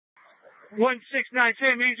169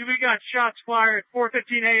 St. Means we got shots fired,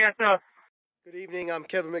 415 ASF. Good evening. I'm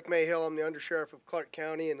Kevin McMahill. I'm the Undersheriff of Clark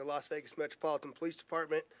County in the Las Vegas Metropolitan Police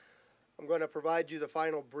Department. I'm going to provide you the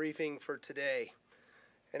final briefing for today.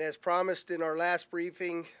 And as promised in our last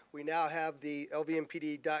briefing, we now have the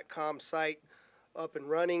LVMPD.com site up and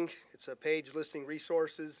running. It's a page listing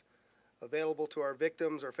resources available to our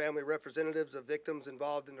victims or family representatives of victims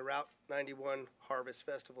involved in the Route 91 Harvest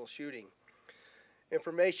Festival shooting.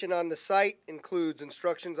 Information on the site includes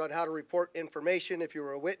instructions on how to report information if you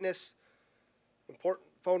were a witness, important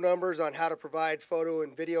phone numbers on how to provide photo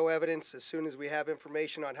and video evidence as soon as we have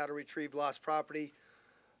information on how to retrieve lost property.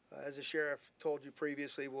 As the sheriff told you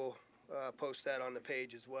previously, we'll post that on the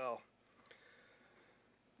page as well.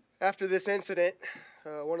 After this incident,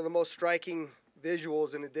 one of the most striking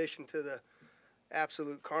visuals, in addition to the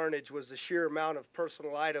absolute carnage, was the sheer amount of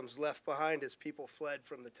personal items left behind as people fled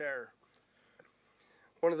from the terror.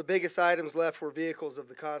 One of the biggest items left were vehicles of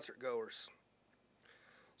the concert goers.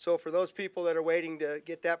 So for those people that are waiting to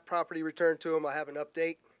get that property returned to them, I have an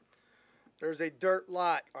update. There's a dirt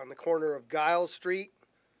lot on the corner of Giles Street,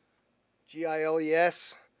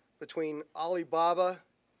 Giles, between Alibaba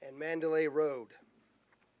and Mandalay Road.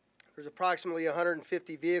 There's approximately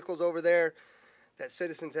 150 vehicles over there that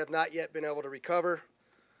citizens have not yet been able to recover.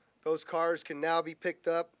 Those cars can now be picked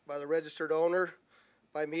up by the registered owner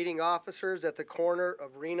by meeting officers at the corner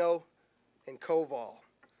of Reno and Koval.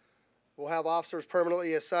 We'll have officers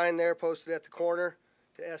permanently assigned there, posted at the corner,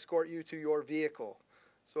 to escort you to your vehicle.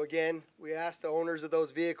 So again, we ask the owners of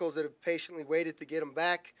those vehicles that have patiently waited to get them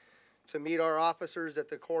back to meet our officers at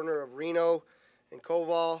the corner of Reno and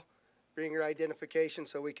Koval. Bring your identification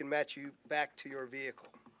so we can match you back to your vehicle.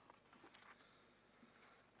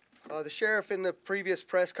 The sheriff in the previous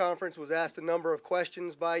press conference was asked a number of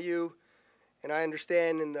questions by you, and I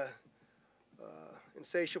understand in the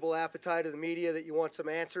insatiable appetite of the media that you want some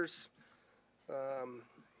answers. I'm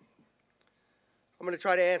going to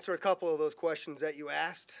try to answer a couple of those questions that you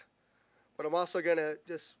asked, but I'm also going to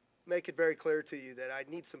just make it very clear to you that I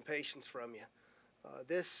need some patience from you.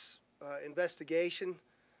 This investigation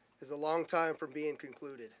is a long time from being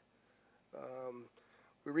concluded.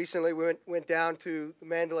 We recently went down to the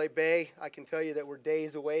Mandalay Bay. I can tell you that we're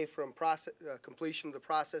days away from completion of the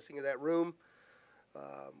processing of that room.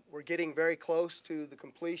 We're getting very close to the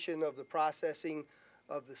completion of the processing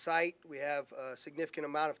of the site. We have a significant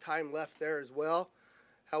amount of time left there as well.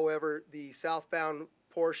 However, the southbound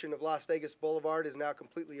portion of Las Vegas Boulevard is now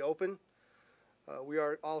completely open. We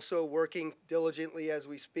are also working diligently as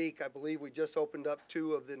we speak. I believe we just opened up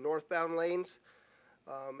 2 of the northbound lanes,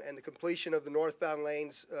 and the completion of the northbound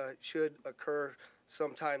lanes should occur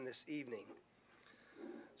sometime this evening.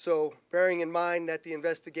 So bearing in mind that the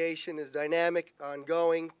investigation is dynamic,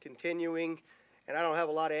 ongoing, continuing, and I don't have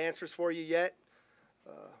a lot of answers for you yet,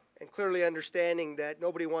 and clearly understanding that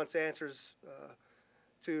nobody wants answers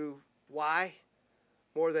to why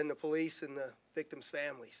more than the police and the victims'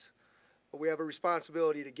 families. But we have a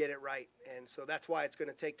responsibility to get it right, and so that's why it's going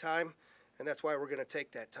to take time, and that's why we're going to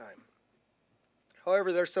take that time.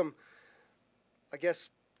 However, there's some, I guess,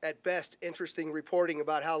 at best, interesting reporting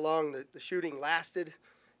about how long the shooting lasted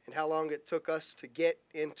and how long it took us to get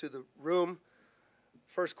into the room.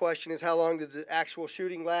 First question is, how long did the actual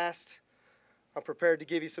shooting last? I'm prepared to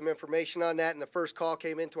give you some information on that, and the first call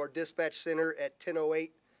came into our dispatch center at 10:08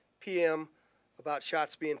 p.m. about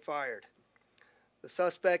shots being fired. The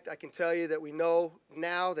suspect, I can tell you that we know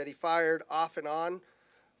now that he fired off and on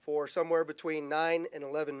for somewhere between 9 and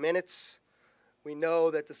 11 minutes. We know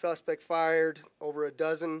that the suspect fired over a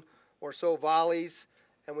dozen or so volleys,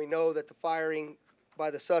 and we know that the firing by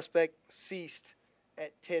the suspect ceased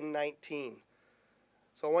at 10:19.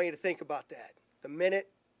 So I want you to think about that. The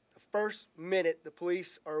first minute the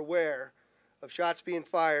police are aware of shots being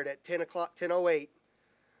fired at 10:08,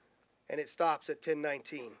 and it stops at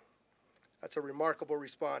 10:19. That's a remarkable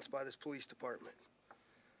response by this police department.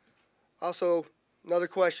 Also, another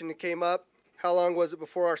question that came up, how long was it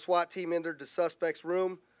before our SWAT team entered the suspect's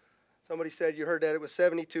room? Somebody said you heard that it was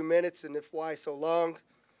 72 minutes, and if why so long?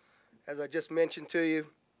 As I just mentioned to you,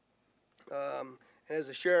 and as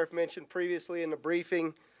the sheriff mentioned previously in the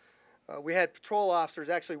briefing, we had patrol officers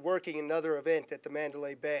actually working another event at the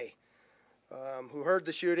Mandalay Bay who heard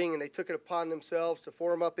the shooting, and they took it upon themselves to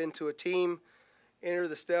form up into a team, enter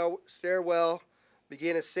the stairwell,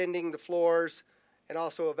 begin ascending the floors, and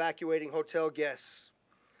also evacuating hotel guests.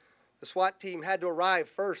 The SWAT team had to arrive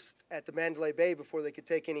first at the Mandalay Bay before they could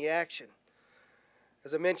take any action.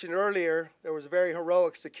 As I mentioned earlier, there was a very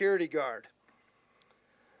heroic security guard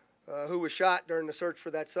who was shot during the search for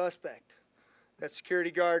that suspect. That security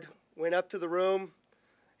guard went up to the room,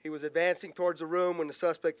 He was advancing towards the room when the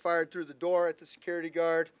suspect fired through the door at the security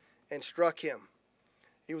guard and struck him.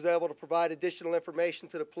 He was able to provide additional information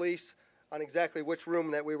to the police on exactly which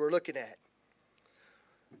room that we were looking at.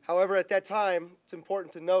 However, at that time, it's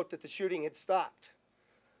important to note that the shooting had stopped.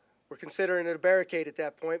 We're considering it a barricade at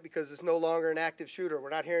that point because it's no longer an active shooter. We're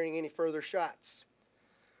not hearing any further shots.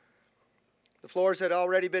 The floors had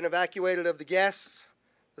already been evacuated of the guests.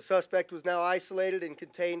 The suspect was now isolated and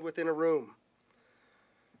contained within a room.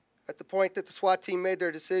 At the point that the SWAT team made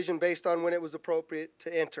their decision based on when it was appropriate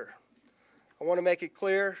to enter. I want to make it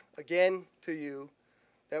clear again to you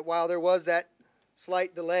that while there was that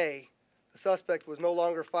slight delay, the suspect was no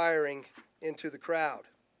longer firing into the crowd.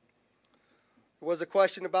 There was a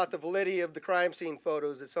question about the validity of the crime scene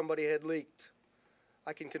photos that somebody had leaked.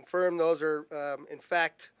 I can confirm those are, in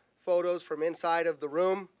fact, photos from inside of the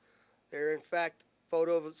room. They're, in fact,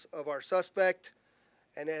 photos of our suspect.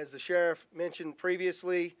 And as the sheriff mentioned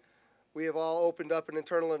previously, we have all opened up an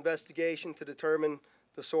internal investigation to determine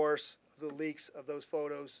the source of the leaks of those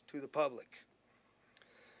photos to the public.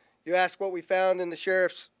 You asked what we found in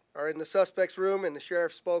the suspect's room, and the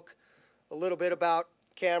sheriff spoke a little bit about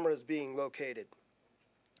cameras being located.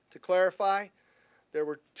 To clarify, there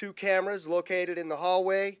were 2 cameras located in the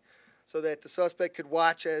hallway so that the suspect could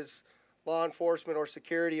watch as law enforcement or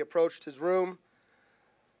security approached his room.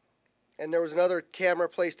 And there was another camera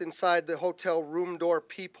placed inside the hotel room door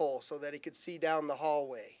peephole so that he could see down the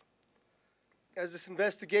hallway. As this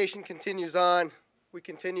investigation continues on, we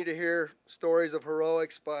continue to hear stories of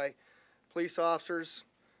heroics by police officers,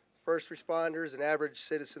 first responders, and average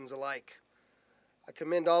citizens alike. I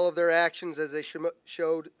commend all of their actions as they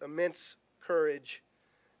showed immense courage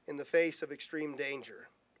in the face of extreme danger.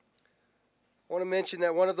 I want to mention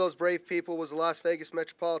that one of those brave people was the Las Vegas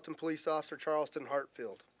Metropolitan Police Officer Charleston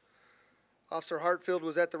Hartfield. Officer Hartfield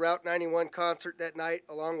was at the Route 91 concert that night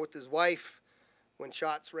along with his wife when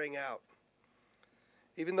shots rang out.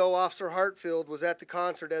 Even though Officer Hartfield was at the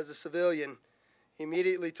concert as a civilian, he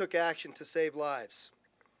immediately took action to save lives.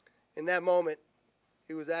 In that moment,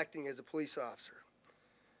 he was acting as a police officer.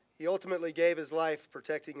 He ultimately gave his life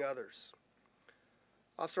protecting others.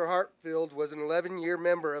 Officer Hartfield was an 11-year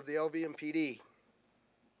member of the LVMPD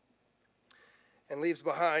and leaves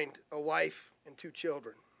behind a wife and 2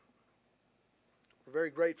 children. We're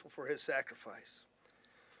very grateful for his sacrifice.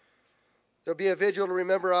 There'll be a vigil to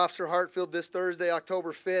remember Officer Hartfield this Thursday,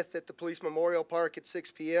 October 5th at the Police Memorial Park at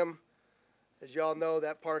 6 p.m. As y'all know,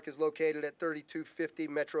 that park is located at 3250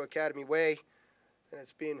 Metro Academy Way, and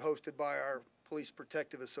it's being hosted by our Police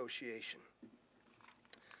Protective Association.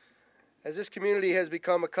 As this community has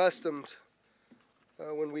become accustomed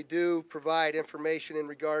when we do provide information in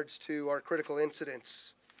regards to our critical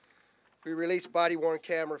incidents, we release body-worn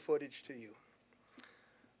camera footage to you.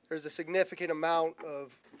 There's a significant amount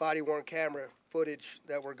of body-worn camera footage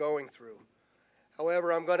that we're going through.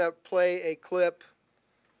 However, I'm going to play a clip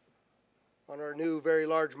on our new very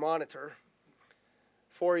large monitor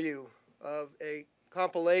for you of a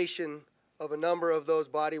compilation of a number of those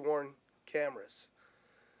body-worn cameras.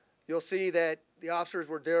 You'll see that the officers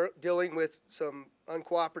were dealing with some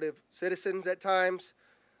uncooperative citizens at times,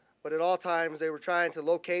 but at all times they were trying to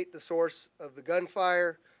locate the source of the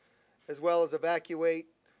gunfire as well as evacuate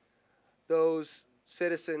those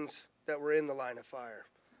citizens that were in the line of fire.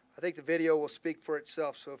 I think the video will speak for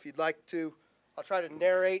itself, so if you'd like to, I'll try to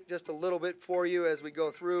narrate just a little bit for you as we go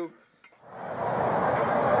through.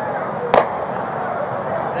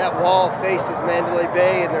 That wall faces Mandalay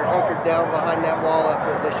Bay, and they're hunkered down behind that wall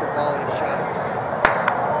after an initial volley of shots.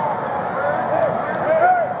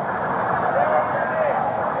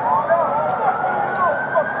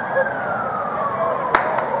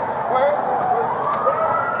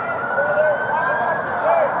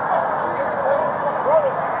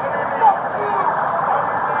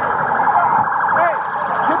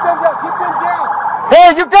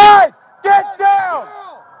 Hey, you guys, get down!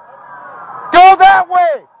 Go that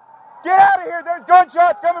way! Get out of here! There's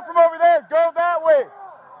gunshots coming from over there! Go that way!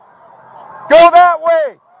 Go that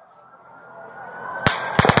way!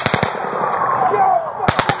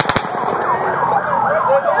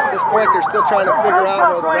 At this point, they're still trying to figure out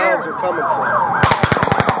where the rounds are coming from.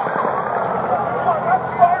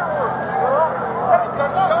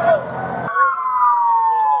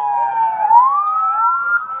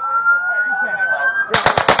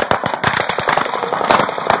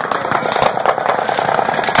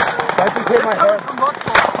 Hit my head. Hey,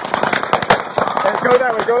 go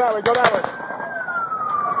that way, go that way, go that way.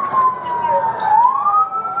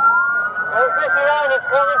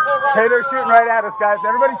 Hey, they're shooting right at us, guys.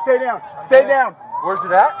 Everybody stay down. Stay down. Where's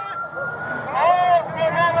it at?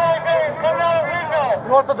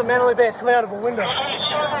 north of the Mandalay Bay. It's coming out of a window. Hey,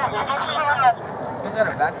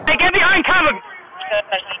 get behind cover!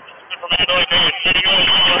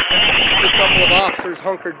 A couple of officers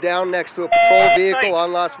hunkered down next to a patrol vehicle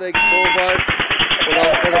on Las Vegas Boulevard. One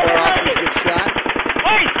of our officers gets shot.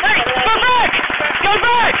 Hey, go back! Go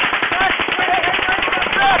back!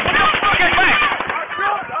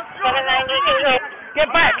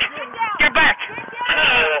 Get back! Get back!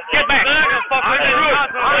 Get back!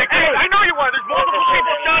 Hey, I know you are. There's multiple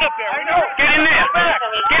people shot up there. I know. Get in there.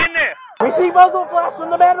 Get in there. We see muzzle flash from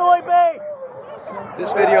the Mandalay Bay.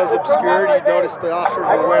 This video is obscured. You notice the officers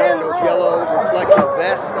are wearing those yellow reflective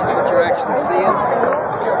vests. That's what you're actually seeing.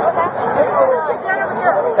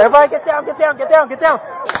 Everybody get down, get down, get down, get down.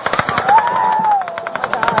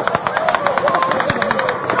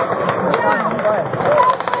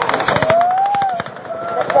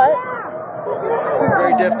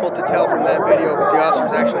 Very difficult to tell from that video, but the officer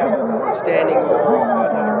is actually standing over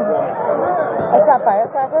another woman. Is that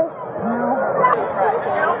firecrackers?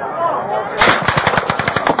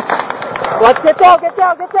 Let's get down, get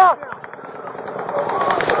down, get down.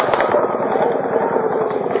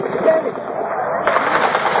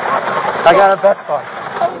 I got a vest on.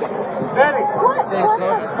 Benny, stay as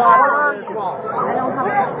close as possible.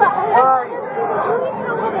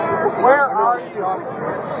 Where are you?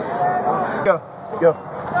 Go, go.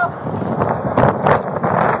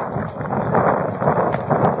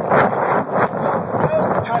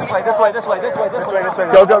 This way, this way, this way, this way, this way.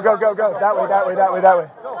 Go, go, go, go, go. That way, that way, that way, that way.